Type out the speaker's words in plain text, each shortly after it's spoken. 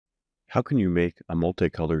How can you make a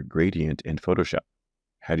multicolored gradient in Photoshop?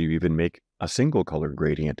 How do you even make a single color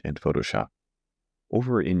gradient in Photoshop?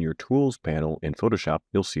 Over in your Tools panel in Photoshop,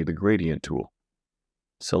 you'll see the Gradient tool.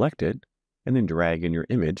 Select it, and then drag in your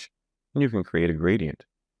image, and you can create a gradient.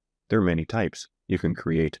 There are many types. You can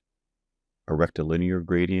create a rectilinear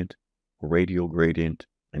gradient, a radial gradient,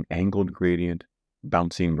 an angled gradient,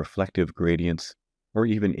 bouncing reflective gradients, or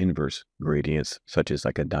even inverse gradients, such as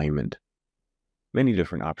like a diamond. Many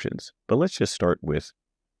different options, but let's just start with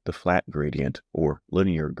the flat gradient or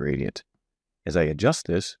linear gradient. As I adjust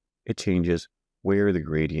this, it changes where the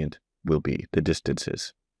gradient will be, the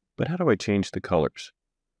distances. But how do I change the colors?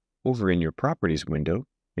 Over in your Properties window,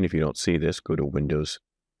 and if you don't see this, go to Windows,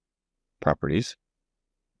 Properties.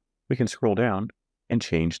 We can scroll down and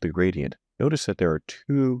change the gradient. Notice that there are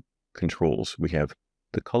two controls. We have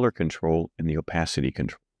the color control and the opacity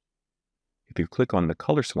control. If you click on the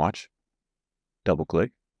color swatch, double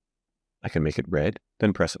click, I can make it red,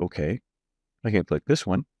 then press OK. I can click this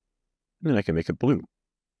one, and then I can make it blue.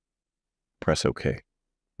 Press OK.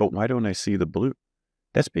 But why don't I see the blue?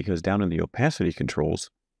 That's because down in the opacity controls,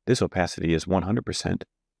 this opacity is 100%,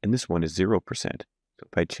 and this one is 0%. So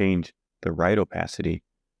if I change the right opacity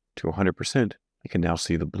to 100%, I can now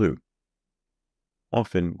see the blue.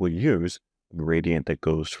 Often we'll use a gradient that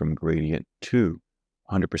goes from gradient to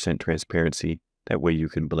 100% transparency. That way you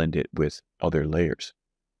can blend it with other layers.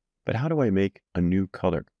 But how do I make a new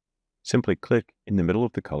color? Simply click in the middle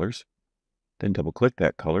of the colors, then double click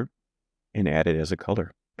that color and add it as a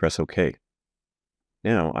color. Press OK.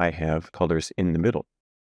 Now I have colors in the middle.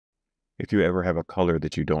 If you ever have a color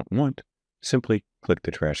that you don't want, simply click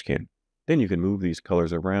the trash can. Then you can move these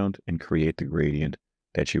colors around and create the gradient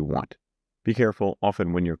that you want. Be careful,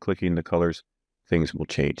 often when you're clicking the colors, things will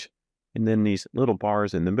change. And then these little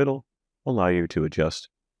bars in the middle allow you to adjust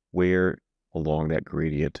where along that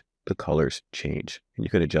gradient the colors change. And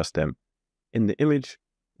you can adjust them in the image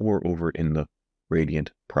or over in the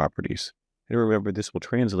gradient properties. And remember, this will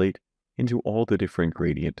translate into all the different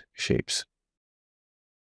gradient shapes.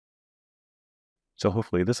 So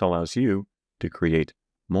hopefully this allows you to create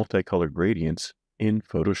multicolored gradients in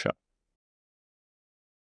Photoshop.